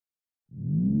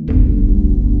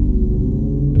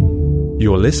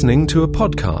You're listening to a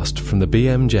podcast from the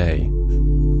BMJ.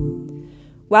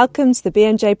 Welcome to the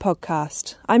BMJ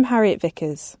podcast. I'm Harriet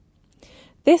Vickers.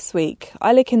 This week,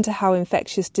 I look into how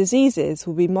infectious diseases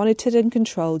will be monitored and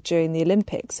controlled during the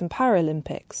Olympics and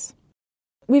Paralympics.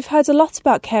 We've heard a lot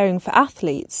about caring for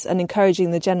athletes and encouraging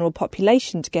the general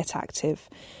population to get active,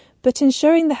 but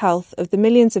ensuring the health of the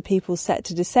millions of people set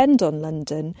to descend on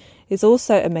London is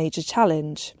also a major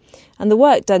challenge, and the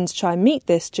work done to try and meet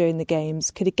this during the Games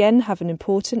could again have an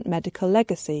important medical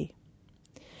legacy.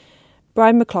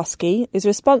 Brian McCloskey is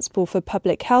responsible for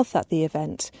public health at the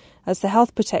event as the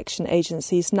Health Protection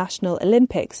Agency's National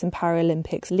Olympics and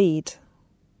Paralympics lead.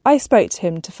 I spoke to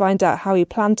him to find out how he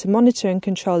planned to monitor and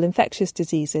control infectious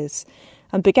diseases,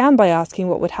 and began by asking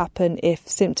what would happen if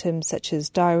symptoms such as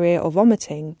diarrhoea or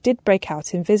vomiting did break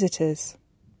out in visitors.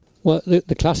 Well,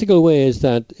 the classical way is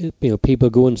that people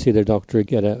go and see their doctor,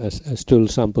 get a stool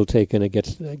sample taken,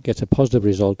 it gets a positive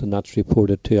result, and that's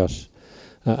reported to us.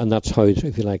 And that's how,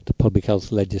 if you like, the public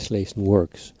health legislation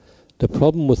works. The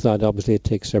problem with that, obviously, it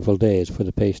takes several days for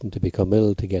the patient to become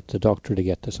ill, to get the doctor, to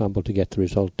get the sample, to get the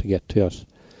result, to get to us.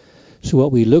 So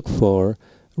what we look for,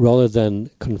 rather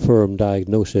than confirm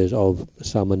diagnosis of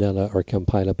salmonella or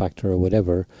campylobacter or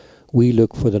whatever, we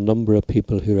look for the number of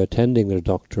people who are attending their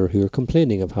doctor who are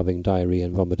complaining of having diarrhoea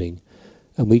and vomiting.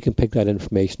 And we can pick that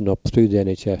information up through the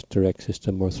NHS Direct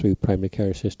system or through primary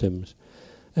care systems.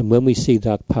 And when we see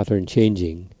that pattern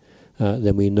changing,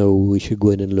 then we know we should go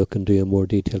in and look and do a more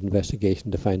detailed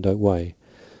investigation to find out why.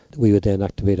 We would then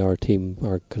activate our team,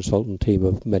 our consultant team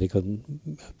of medical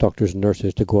doctors and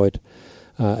nurses to go out,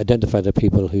 identify the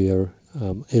people who are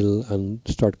ill and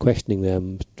start questioning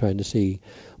them, trying to see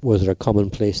was there a common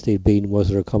place they'd been, was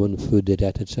there a common food they'd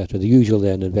ate, etc. The usual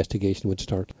then investigation would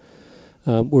start.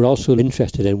 We're also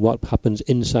interested in what happens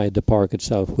inside the park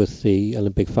itself with the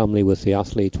Olympic family, with the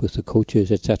athletes, with the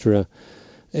coaches, etc.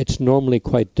 It's normally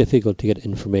quite difficult to get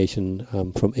information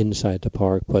from inside the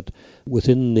park, but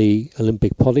within the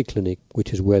Olympic Polyclinic,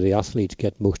 which is where the athletes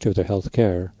get most of their health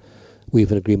care, we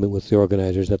have an agreement with the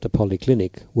organisers that the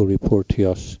Polyclinic will report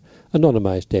to us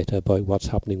anonymised data about what's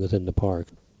happening within the park.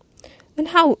 And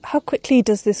how quickly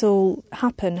does this all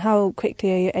happen? How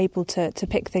quickly are you able to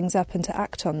pick things up and to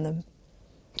act on them?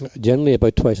 Generally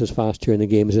about twice as fast during the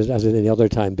Games as at any other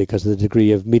time because of the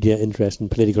degree of media interest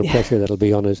and political pressure that'll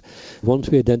be on us. Once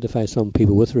we identify some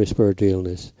people with respiratory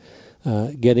illness,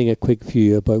 getting a quick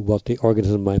view about what the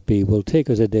organism might be will take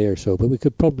us a day or so, but we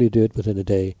could probably do it within a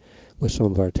day with some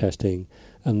of our testing,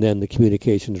 and then the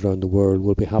communications around the world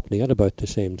will be happening at about the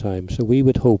same time. So we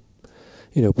would hope,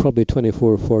 probably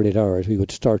 24 or 48 hours, we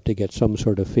would start to get some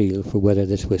sort of feel for whether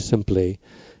this was simply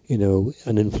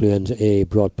an influenza A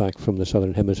brought back from the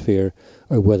southern hemisphere,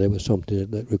 or whether it was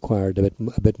something that required a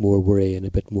bit more worry and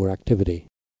a bit more activity.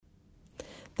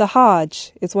 The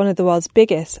Hajj is one of the world's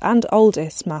biggest and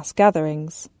oldest mass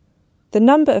gatherings. The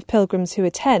number of pilgrims who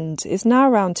attend is now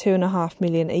around 2.5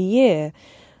 million a year,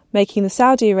 making the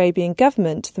Saudi Arabian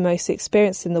government the most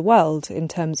experienced in the world in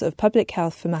terms of public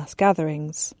health for mass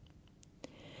gatherings.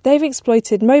 They've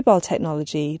exploited mobile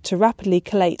technology to rapidly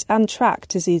collate and track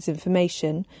disease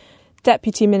information.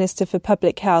 Deputy Minister for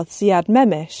Public Health Ziad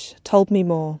Memish told me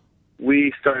more.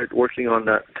 We started working on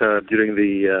that during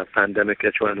the pandemic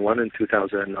H1N1 in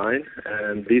 2009,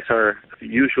 and these are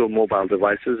usual mobile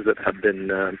devices that have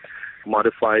been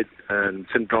modified, and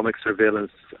syndromic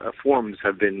surveillance forms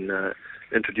have been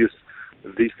introduced.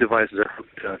 These devices are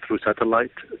hooked through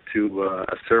satellite to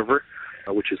a server,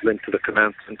 which is linked to the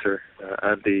command center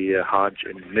at the Hajj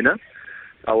in Mina.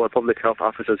 Our public health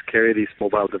officers carry these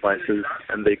mobile devices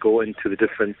and they go into the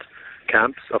different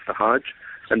camps of the Hajj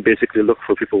and basically look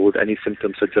for people with any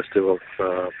symptoms suggestive of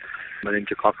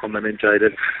meningococcal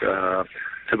meningitis,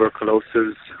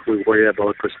 tuberculosis. We worry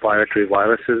about respiratory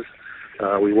viruses.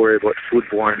 We worry about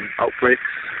foodborne outbreaks.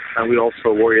 And we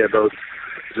also worry about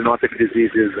zoonotic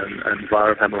diseases and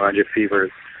viral hemorrhagic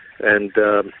fevers. And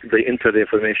they enter the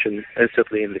information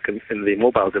instantly in the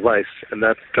mobile device, and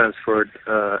that's transferred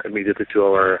immediately to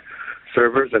our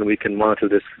servers, and we can monitor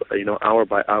this, hour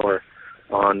by hour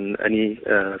on any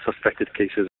suspected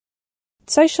cases.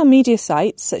 Social media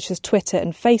sites such as Twitter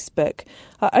and Facebook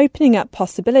are opening up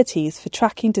possibilities for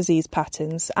tracking disease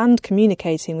patterns and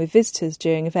communicating with visitors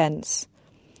during events.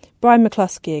 Brian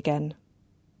McCloskey again.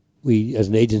 We, as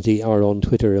an agency, are on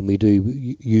Twitter, and we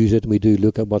do use it, and we do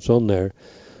look at what's on there.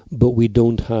 But we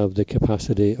don't have the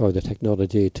capacity or the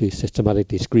technology to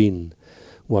systematically screen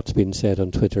what's been said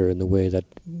on Twitter in the way that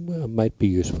might be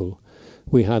useful.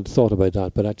 We had thought about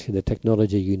that, but actually the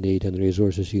technology you need and the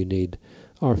resources you need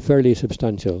are fairly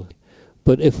substantial.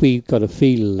 But if we got a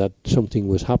feel that something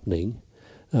was happening,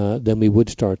 then we would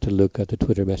start to look at the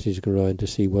Twitter messages go around to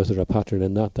see was there a pattern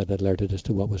in that alerted us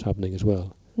to what was happening as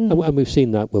well. And we've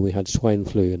seen that when we had swine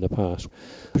flu in the past,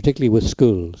 particularly with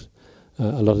schools.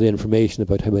 A lot of the information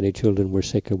about how many children were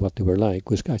sick or what they were like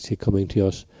was actually coming to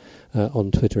us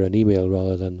on Twitter and email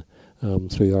rather than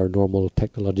through our normal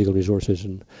technological resources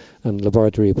and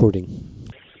laboratory reporting.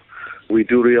 We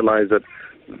do realize that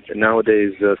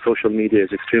nowadays social media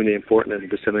is extremely important in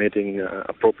disseminating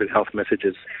appropriate health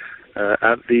messages.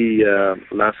 At the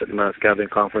last Mass Gathering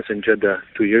Conference in Jeddah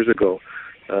 2 years ago,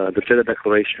 the Jeddah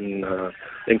Declaration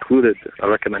included a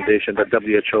recommendation that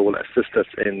WHO will assist us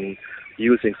in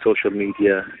using social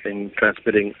media in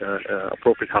transmitting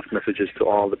appropriate health messages to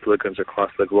all the pilgrims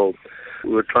across the globe.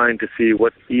 We're trying to see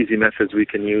what easy methods we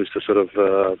can use to sort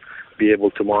of be able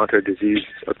to monitor disease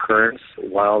occurrence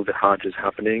while the Hajj is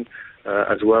happening,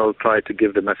 as well try to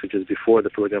give the messages before the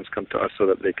pilgrims come to us so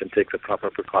that they can take the proper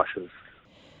precautions.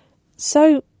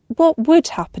 So what would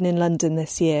happen in London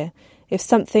this year if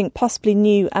something possibly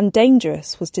new and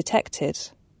dangerous was detected?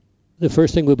 The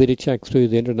first thing would be to check through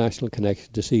the international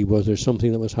connection to see was there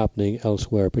something that was happening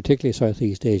elsewhere, particularly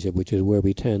Southeast Asia, which is where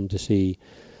we tend to see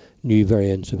new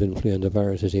variants of influenza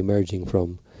viruses emerging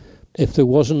from. If there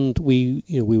wasn't, we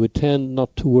would tend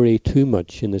not to worry too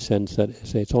much in the sense that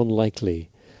it's unlikely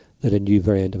that a new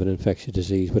variant of an infectious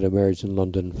disease would emerge in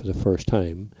London for the first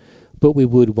time. But we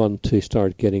would want to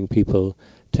start getting people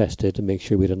tested to make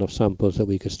sure we had enough samples that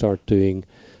we could start doing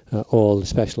all the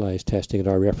specialised testing at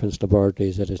our reference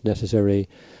laboratories that is necessary,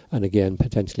 and again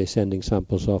potentially sending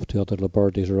samples off to other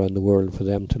laboratories around the world for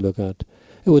them to look at.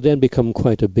 It would then become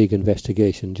quite a big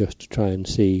investigation just to try and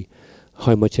see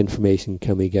how much information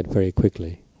can we get very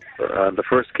quickly. The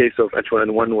first case of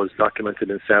H1N1 was documented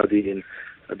in Saudi in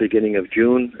the beginning of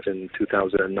June in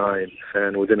 2009,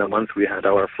 and within a month we had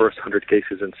our first 100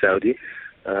 cases in Saudi.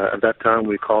 At that time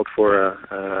we called for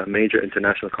a major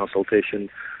international consultation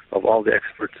of all the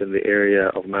experts in the area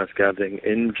of mass gathering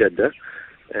in Jeddah,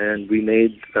 and we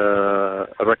made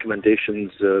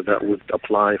recommendations that would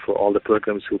apply for all the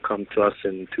pilgrims who come to us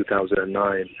in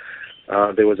 2009.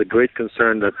 There was a great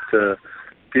concern that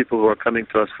people who are coming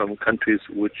to us from countries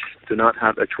which do not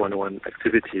have H1N1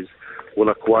 activities will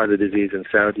acquire the disease in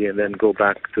Saudi and then go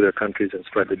back to their countries and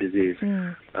spread the disease.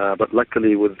 But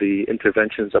luckily, with the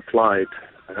interventions applied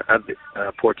at the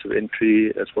ports of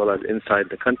entry as well as inside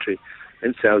the country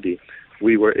in Saudi,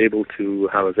 we were able to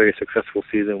have a very successful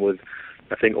season with,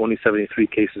 I think, only 73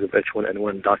 cases of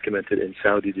H1N1 documented in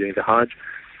Saudi during the Hajj,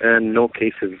 and no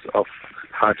cases of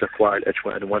Hajj-acquired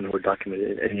H1N1 were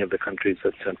documented in any of the countries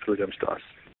that sent pilgrims to us.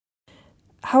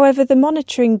 However, the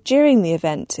monitoring during the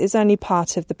event is only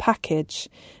part of the package,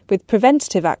 with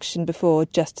preventative action before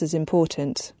just as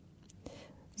important.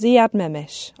 Ziad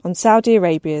Memish on Saudi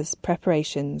Arabia's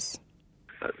preparations.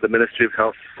 The Ministry of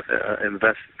Health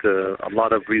invests a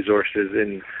lot of resources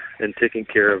in taking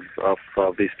care of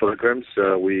these pilgrims.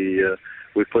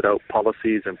 We put out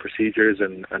policies and procedures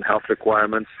and health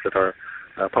requirements that are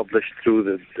published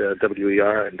through the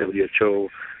WER and WHO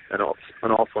and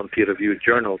also on peer-reviewed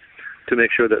journals to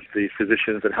make sure that the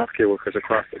physicians and healthcare workers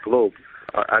across the globe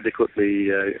are adequately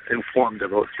informed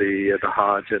about the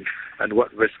Hajj and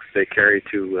what risks they carry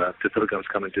to pilgrims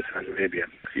coming to Saudi Arabia.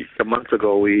 A month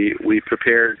ago, we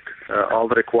prepared all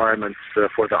the requirements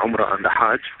for the Umrah and the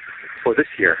Hajj for this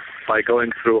year by going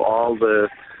through all the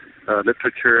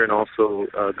literature and also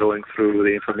going through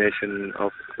the information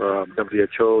of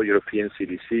WHO, European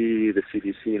CDC, the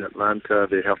CDC in Atlanta,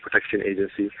 the Health Protection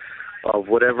Agency, of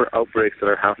whatever outbreaks that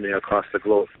are happening across the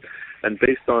globe. And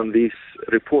based on these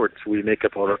reports, we make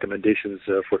up our recommendations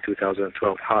for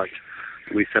 2012 Hajj.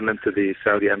 We send them to the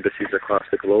Saudi embassies across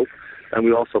the globe, and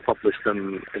we also publish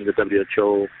them in the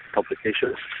WHO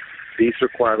publications. These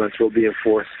requirements will be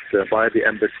enforced by the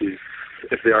embassies.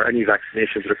 If there are any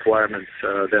vaccinations requirements,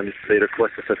 then they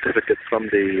request a certificate from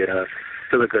the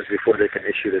pilgrims before they can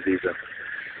issue the visa.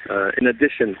 In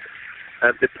addition,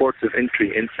 at the ports of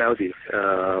entry in Saudi,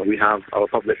 we have our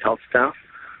public health staff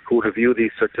who review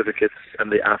these certificates,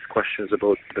 and they ask questions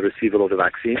about the receival of the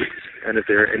vaccine. And if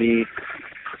there are any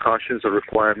precautions or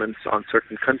requirements on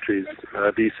certain countries,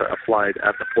 these are applied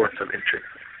at the ports of entry.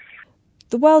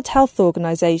 The World Health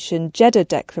Organization Jeddah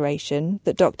Declaration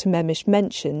that Dr. Memish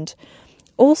mentioned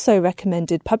also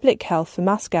recommended public health for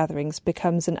mass gatherings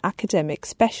becomes an academic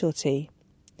specialty.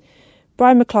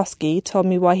 Brian McCloskey told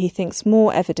me why he thinks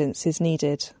more evidence is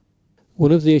needed.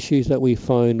 One of the issues that we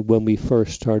found when we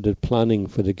first started planning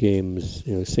for the Games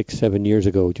 6-7 years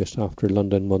ago, just after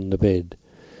London won the bid,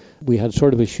 we had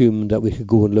sort of assumed that we could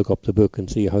go and look up the book and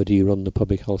see how do you run the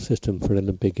public health system for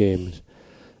Olympic Games.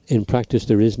 In practice,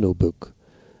 there is no book.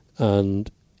 And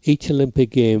Each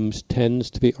Olympic Games tends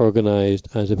to be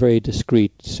organised as a very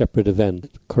discrete, separate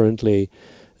event. Currently,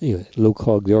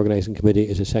 LOCOG, the organising committee,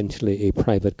 is essentially a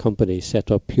private company set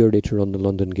up purely to run the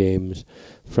London Games,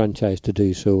 franchised to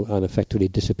do so, and effectively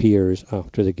disappears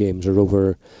after the Games are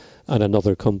over. And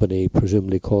another company,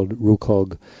 presumably called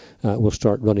ROCOG, will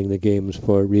start running the Games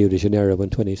for Rio de Janeiro in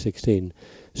 2016.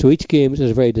 So each Games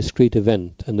is a very discrete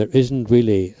event, and there isn't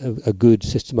really a good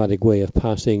systematic way of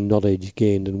passing knowledge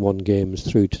gained in one Games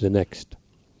through to the next.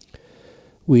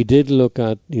 We did look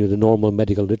at the normal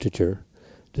medical literature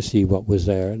to see what was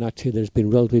there, and actually there's been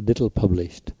relatively little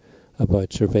published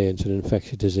about surveillance and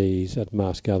infectious disease at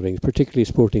mass gatherings, particularly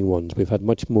sporting ones. We've had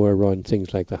much more around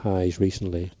things like the Hajj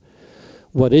recently.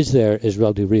 What is there is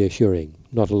relatively reassuring.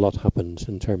 Not a lot happens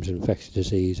in terms of infectious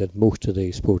disease at most of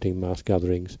the sporting mass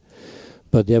gatherings,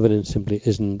 but the evidence simply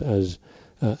isn't as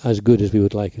good as we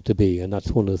would like it to be, and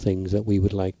that's one of the things that we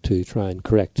would like to try and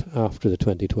correct after the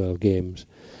 2012 Games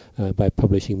by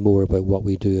publishing more about what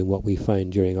we do and what we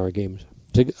find during our Games.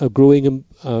 There's a growing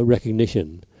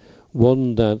recognition,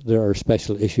 one, that there are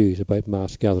special issues about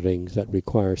mass gatherings that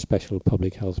require special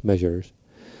public health measures,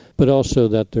 but also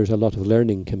that there's a lot of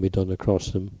learning can be done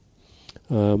across them,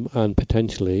 and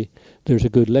potentially there's a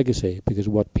good legacy, because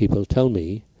what people tell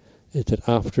me is that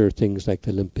after things like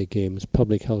the Olympic Games,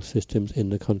 public health systems in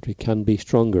the country can be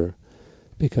stronger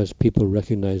because people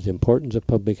recognise the importance of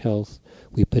public health.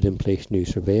 We put in place new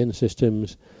surveillance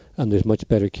systems, and there's much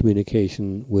better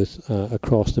communication with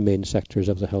across the main sectors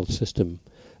of the health system,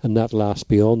 and that lasts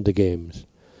beyond the Games.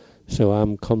 So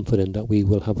I'm confident that we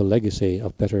will have a legacy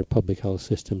of better public health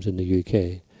systems in the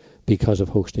UK because of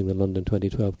hosting the London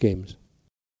 2012 Games.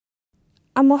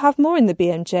 And we'll have more in the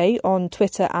BMJ on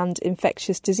Twitter and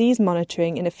infectious disease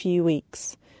monitoring in a few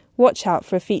weeks. Watch out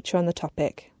for a feature on the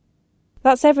topic.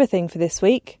 That's everything for this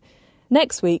week.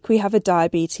 Next week we have a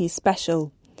diabetes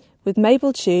special, with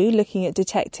Mabel Chu looking at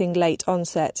detecting late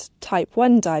onset type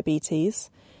 1 diabetes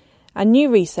and new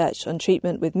research on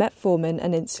treatment with metformin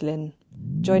and insulin.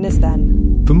 Join us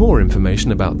then. For more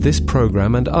information about this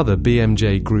programme and other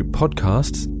BMJ Group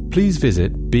podcasts, please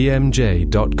visit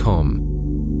bmj.com.